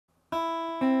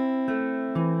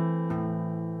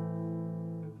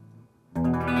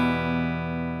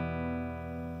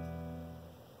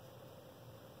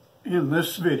In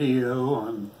this video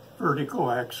on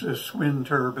vertical axis wind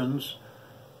turbines,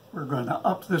 we're going to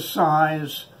up the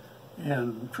size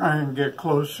and try and get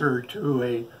closer to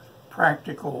a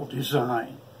practical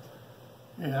design.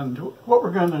 And what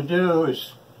we're going to do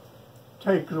is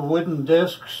take the wooden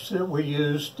discs that we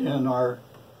used in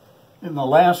the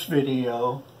last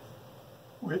video,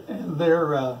 and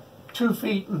they're 2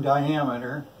 feet in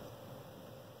diameter,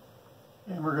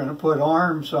 and we're going to put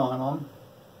arms on them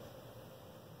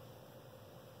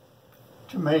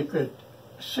to make it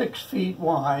 6 feet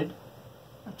wide.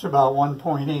 That's about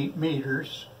 1.8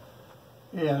 meters,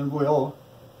 and we'll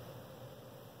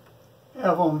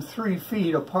have them 3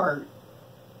 feet apart.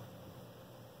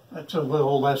 That's a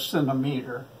little less than a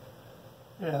meter,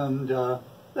 and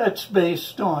that's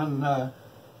based on the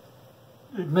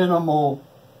minimal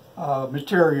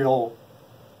material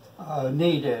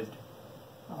needed.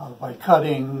 By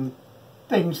cutting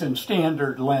things in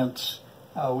standard lengths,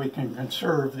 we can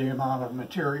conserve the amount of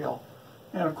material.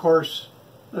 And of course,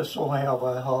 this will have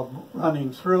a hub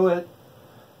running through it,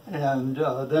 and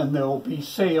then there will be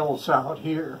sails out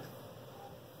here.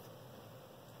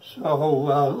 So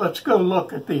let's go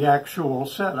look at the actual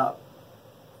setup.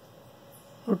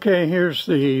 Okay, here's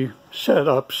the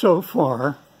setup so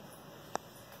far,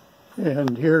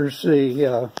 and here's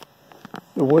the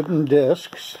wooden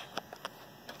discs,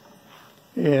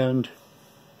 and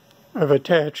I've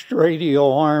attached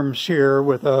radial arms here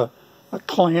with a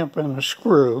clamp and a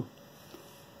screw.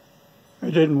 I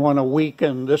didn't want to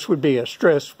weaken, this would be a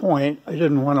stress point, I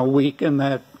didn't want to weaken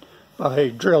that by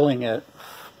drilling it.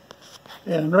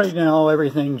 And right now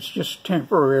everything's just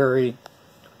temporary.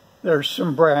 There's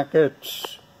some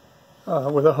brackets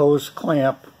with a hose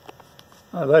clamp.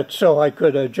 That's so I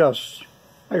could adjust,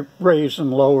 I raise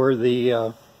and lower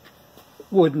the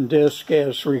wooden disc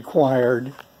as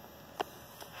required.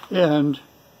 And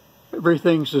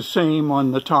everything's the same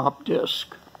on the top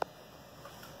disc.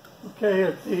 Okay,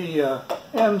 at the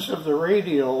ends of the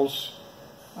radials,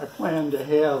 I plan to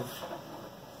have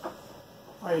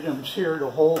items here to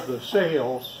hold the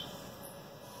sails.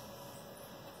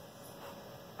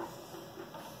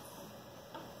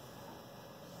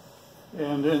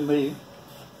 And in the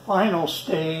final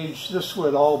stage, this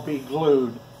would all be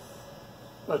glued.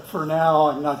 But for now,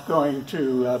 I'm not going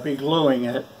to be gluing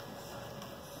it.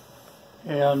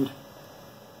 And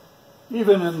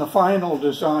even in the final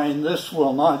design, this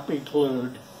will not be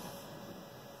glued.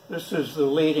 This is the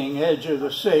leading edge of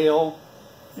the sail,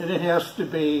 and it has to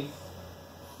be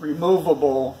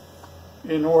removable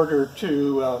in order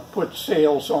to put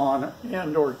sails on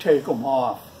and or take them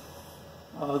off.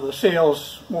 The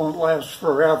sails won't last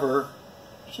forever,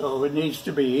 so it needs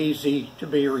to be easy to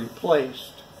be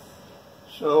replaced.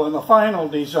 So in the final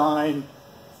design,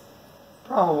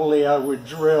 probably I would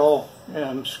drill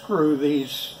and screw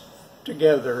these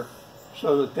together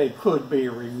so that they could be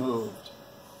removed.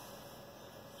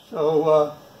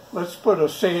 So let's put a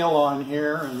sail on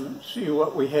here and see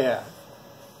what we have.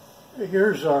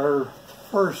 Here's our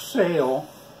first sail.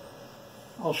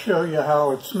 I'll show you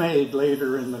how it's made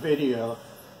later in the video.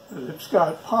 It's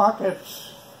got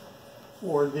pockets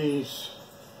for these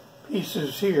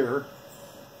pieces here,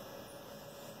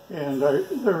 and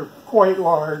they're quite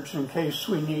large in case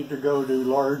we need to go to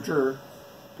larger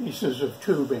pieces of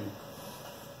tubing.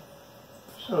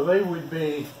 So they would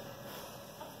be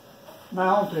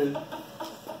mounted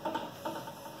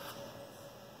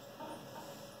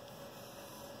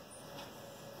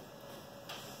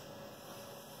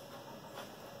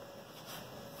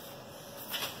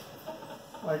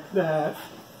like that,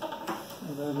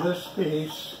 and then this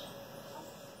piece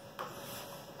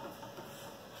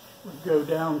would go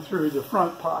down through the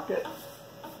front pocket.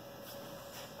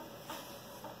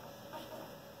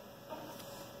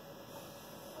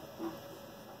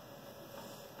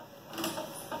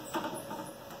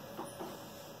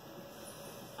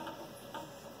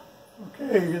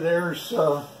 Okay, there's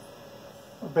a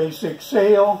basic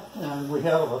sail, and we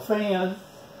have a fan.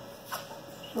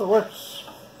 So let's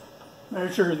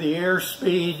measure the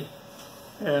airspeed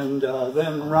and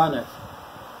then run it.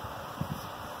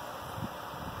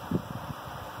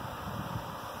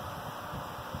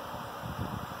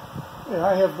 And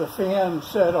I have the fan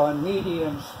set on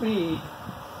medium speed,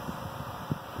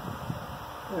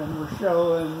 and we're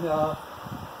showing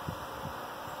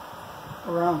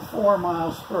around 4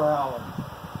 miles per hour.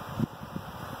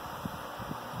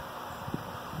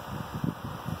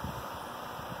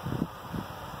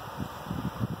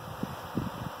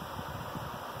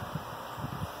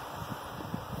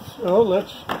 So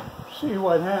let's see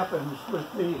what happens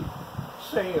with the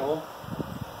sail.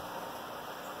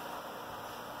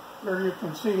 Here you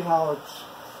can see how it's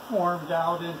formed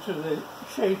out into the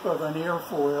shape of an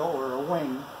airfoil or a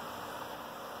wing.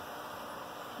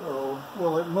 So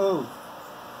will it move?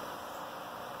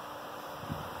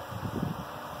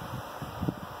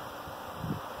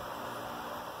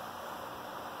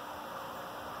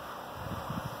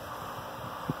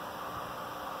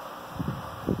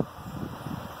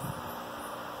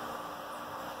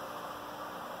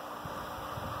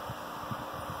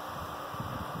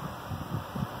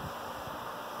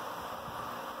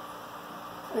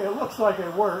 It looks like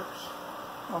it works.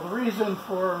 Now the reason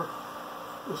for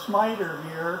the smiter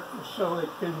here is so it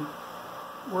can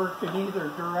work in either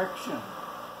direction.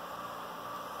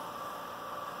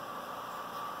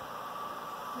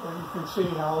 And you can see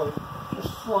how it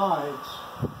just slides.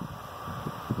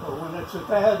 So when it's at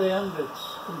that end,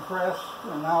 it's compressed,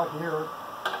 and out here,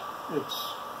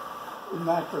 it's in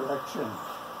that direction.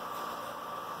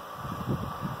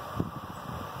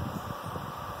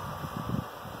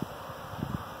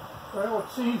 Well,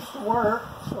 it seems to work,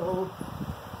 so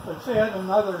let's add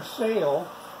another sail.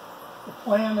 The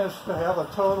plan is to have a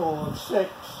total of 6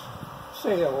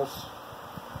 sails.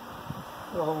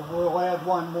 So we'll add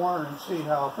one more and see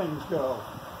how things go.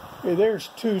 Okay, there's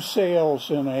 2 sails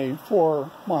in a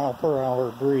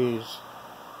 4-mile-per-hour breeze.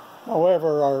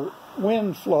 However, our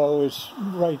wind flow is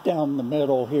right down the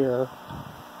middle here.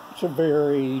 It's a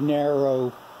very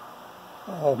narrow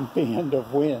band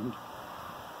of wind.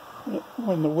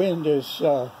 When the wind is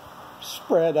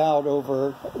spread out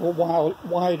over a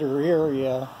wider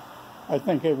area, I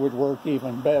think it would work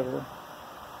even better.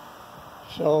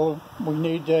 So we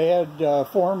need to add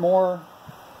 4 more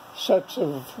sets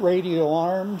of radial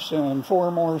arms and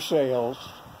 4 more sails.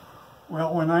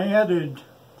 Well, when I added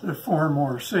the 4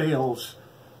 more sails,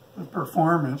 the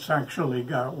performance actually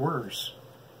got worse.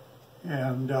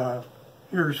 And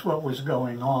here's what was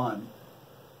going on.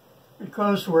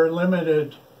 Because we're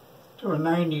limited to a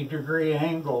 90-degree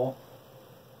angle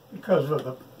because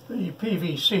of the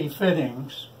PVC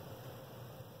fittings,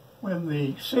 when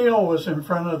the sail was in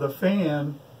front of the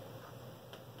fan,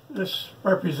 this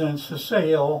represents the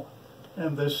sail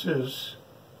and this is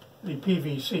the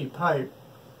PVC pipe.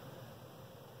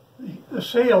 The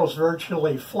sail's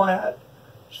virtually flat,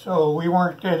 so we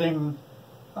weren't getting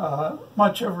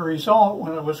much of a result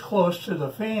when it was close to the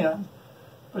fan.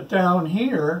 But down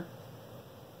here,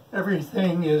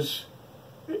 everything is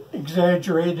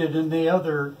exaggerated in the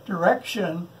other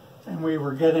direction, and we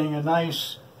were getting a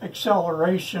nice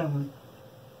acceleration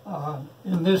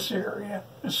in this area.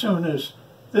 As soon as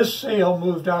this sail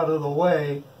moved out of the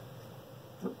way,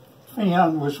 the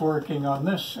fan was working on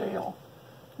this sail.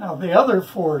 Now the other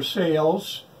 4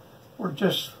 sails were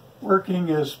just working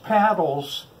as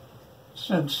paddles,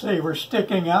 since they were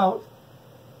sticking out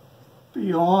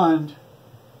beyond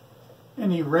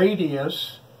any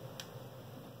radius.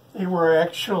 They were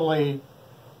actually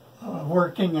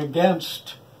working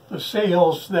against the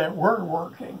sails that were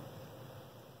working.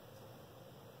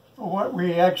 So what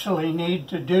we actually need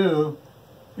to do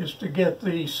is to get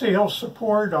the sail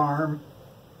support arm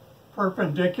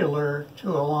perpendicular to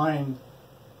a line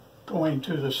going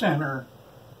to the center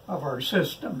of our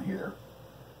system here.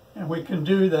 And we can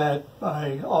do that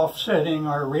by offsetting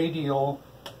our radial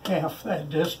half that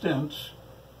distance.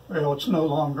 Well, it's no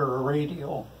longer a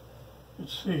radial.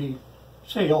 It's the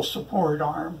sail support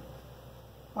arm.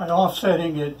 By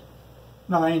offsetting it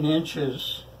 9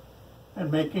 inches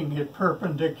and making it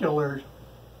perpendicular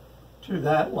to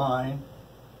that line,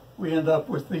 we end up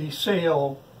with the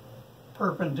sail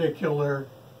perpendicular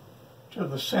to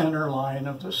the center line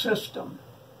of the system.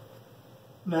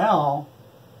 Now,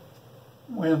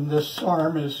 when this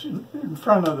arm is in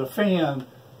front of the fan,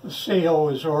 the sail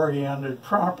is oriented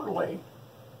properly.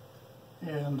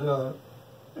 And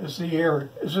as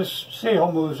this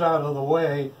sail moves out of the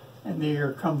way and the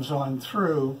air comes on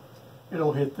through,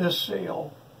 it'll hit this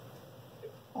sail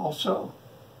also.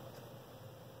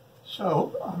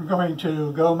 So I'm going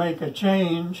to go make a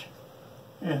change,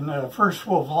 and first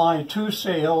we'll fly 2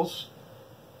 sails,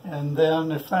 and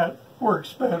then if that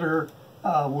works better,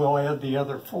 we'll add the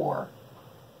other 4.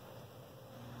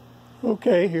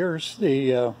 Okay, here's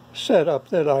the setup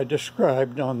that I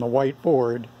described on the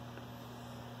whiteboard.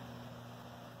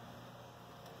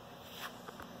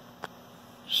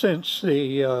 Since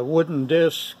the wooden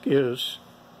disc is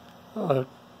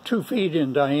 2 feet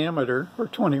in diameter, or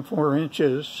 24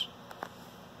 inches,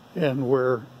 and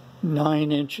we're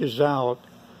 9 inches out,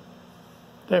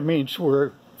 that means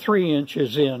we're 3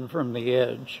 inches in from the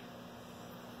edge.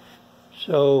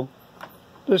 So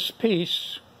this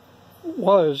piece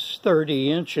was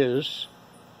 30 inches,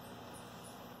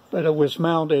 but it was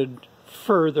mounted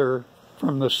further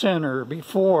from the center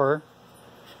before,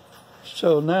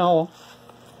 So now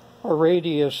our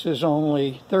radius is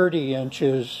only 30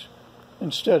 inches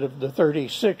instead of the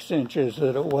 36 inches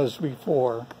that it was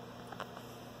before.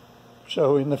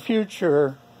 So in the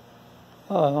future,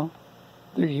 the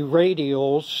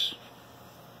radials,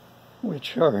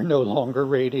 which are no longer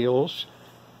radials,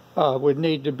 would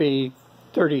need to be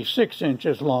 36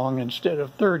 inches long instead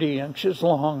of 30 inches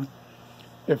long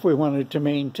if we wanted to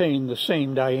maintain the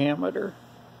same diameter.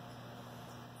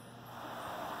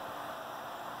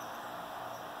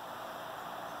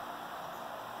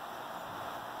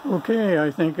 Okay,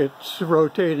 I think it's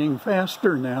rotating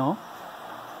faster now.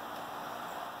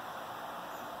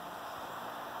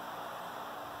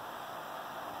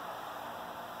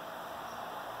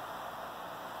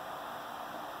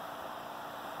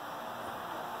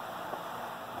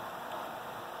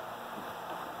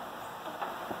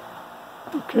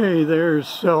 Okay,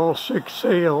 there's all 6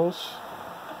 sails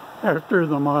after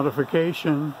the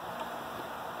modification,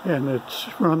 and it's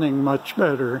running much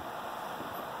better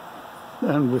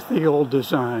than with the old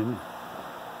design.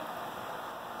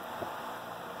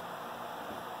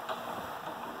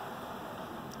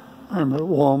 I'm at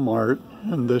Walmart,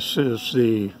 and this is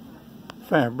the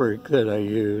fabric that I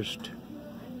used.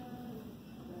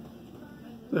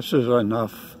 This is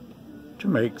enough to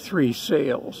make 3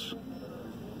 sails.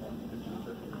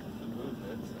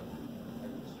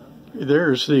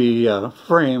 There's the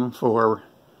frame for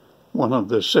one of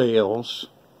the sails.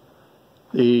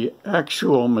 The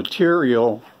actual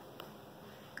material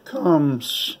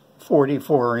comes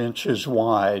 44 inches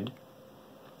wide,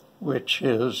 which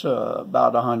is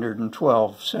about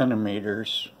 112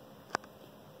 centimeters.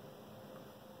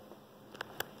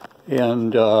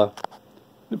 And the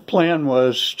plan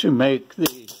was to make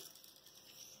the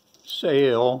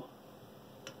sail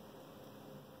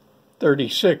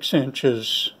 36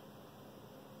 inches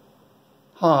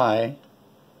high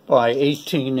by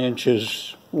 18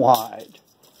 inches wide.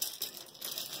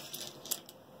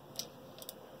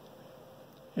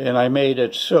 And I made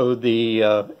it so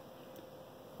the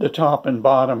top and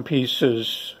bottom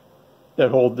pieces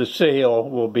that hold the sail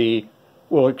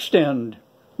will extend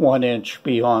 1 inch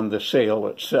beyond the sail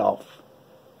itself.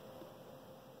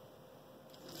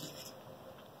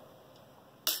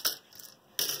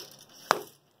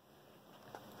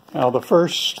 Now the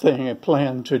first thing I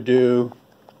plan to do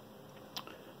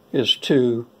is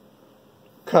to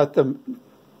cut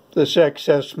this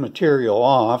excess material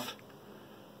off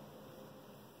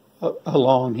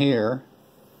along here,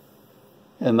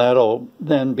 and that'll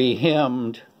then be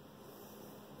hemmed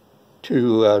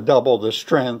to double the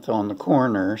strength on the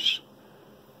corners.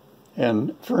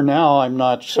 And for now I'm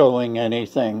not sewing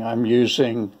anything. I'm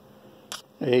using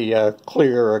a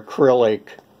clear acrylic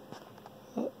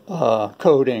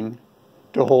coating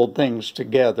to hold things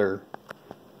together.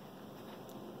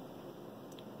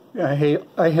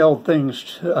 I held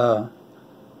things to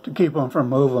keep them from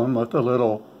moving with the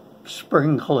little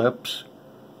spring clips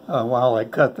while I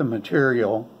cut the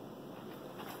material.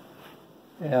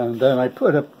 And then I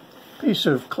put a piece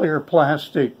of clear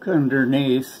plastic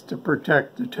underneath to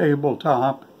protect the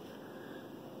tabletop.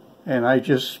 And I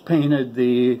just painted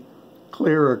the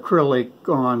clear acrylic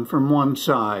on from one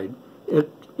side.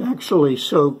 It actually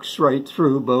soaks right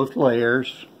through both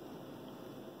layers.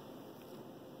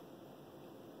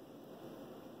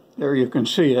 There you can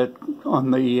see it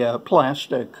on the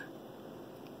plastic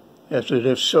as it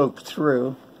is soaked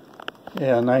through.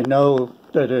 And I know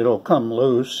that it'll come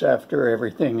loose after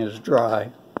everything is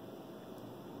dry.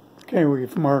 Okay,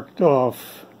 we've marked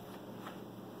off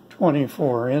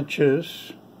 24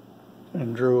 inches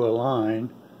and drew a line.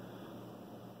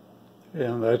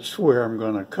 And that's where I'm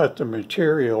going to cut the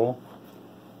material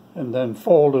and then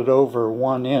fold it over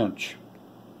 1 inch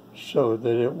so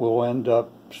that it will end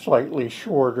up slightly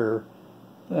shorter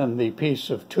than the piece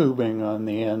of tubing on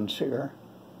the ends here.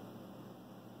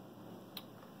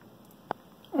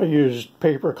 I used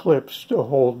paper clips to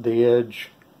hold the edge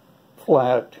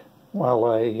flat while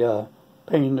I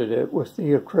painted it with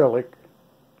the acrylic.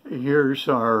 Here's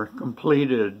our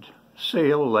completed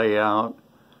sail layout,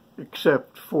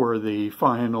 except for the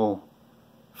final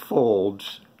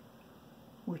folds,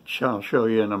 which I'll show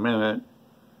you in a minute.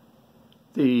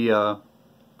 The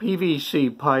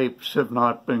PVC pipes have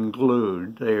not been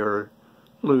glued. They are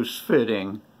loose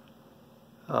fitting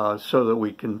so that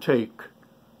we can take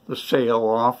the sail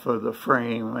off of the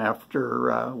frame after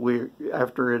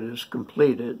it is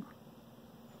completed.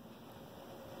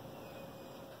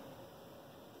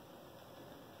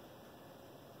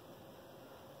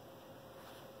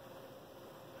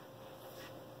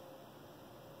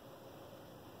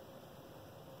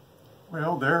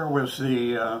 Well, there was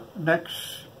the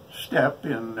next step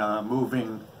in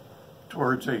moving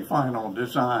towards a final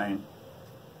design.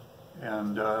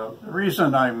 And the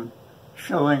reason I'm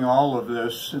showing all of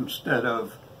this instead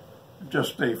of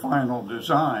just a final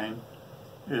design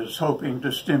is hoping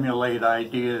to stimulate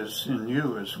ideas in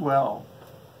you as well,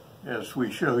 as we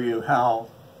show you how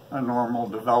a normal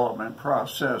development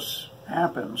process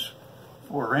happens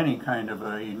for any kind of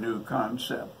a new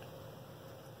concept.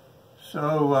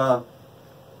 So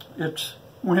it's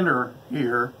winter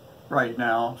here right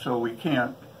now, so we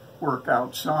can't work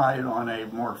outside on a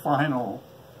more final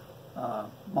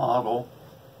model.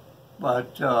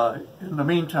 But in the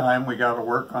meantime, we got to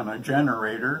work on a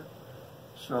generator.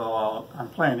 So I'm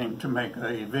planning to make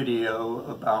a video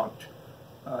about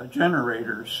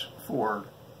generators for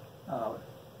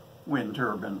wind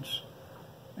turbines.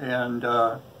 And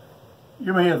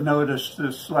you may have noticed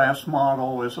this last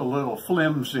model is a little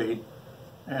flimsy,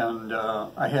 and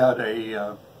I had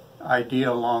a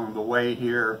idea along the way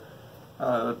here.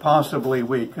 Possibly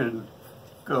we could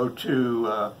go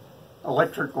to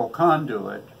electrical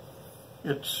conduit.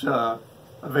 It's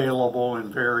available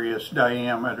in various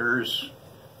diameters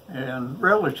and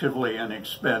relatively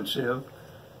inexpensive.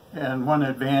 And one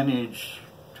advantage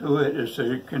to it is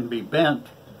that it can be bent.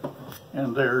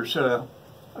 And there's a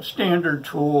standard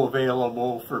tool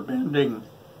available for bending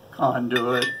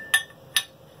conduit.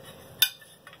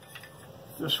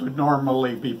 This would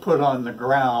normally be put on the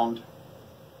ground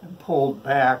and pulled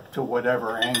back to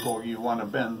whatever angle you want to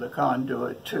bend the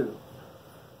conduit to.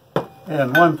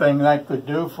 And one thing that could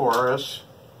do for us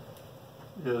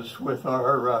is with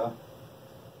our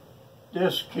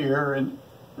disc here, and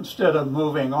instead of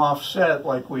moving offset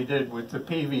like we did with the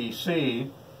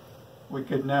PVC, we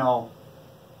could now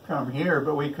come here,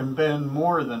 but we can bend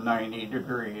more than 90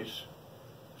 degrees.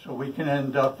 So we can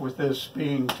end up with this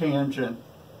being tangent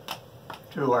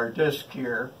to our disc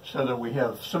here, so that we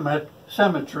have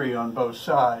symmetry on both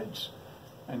sides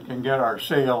and can get our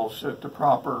sails at the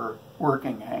proper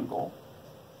working angle.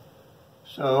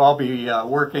 So I'll be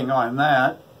working on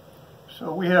that.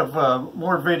 So we have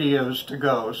more videos to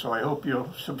go, so I hope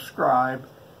you'll subscribe,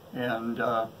 and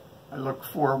I look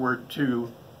forward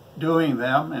to doing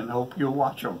them and hope you'll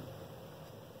watch them.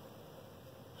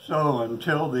 So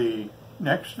until the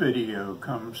next video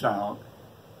comes out,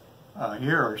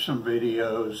 here are some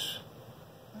videos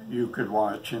you could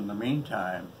watch in the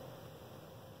meantime.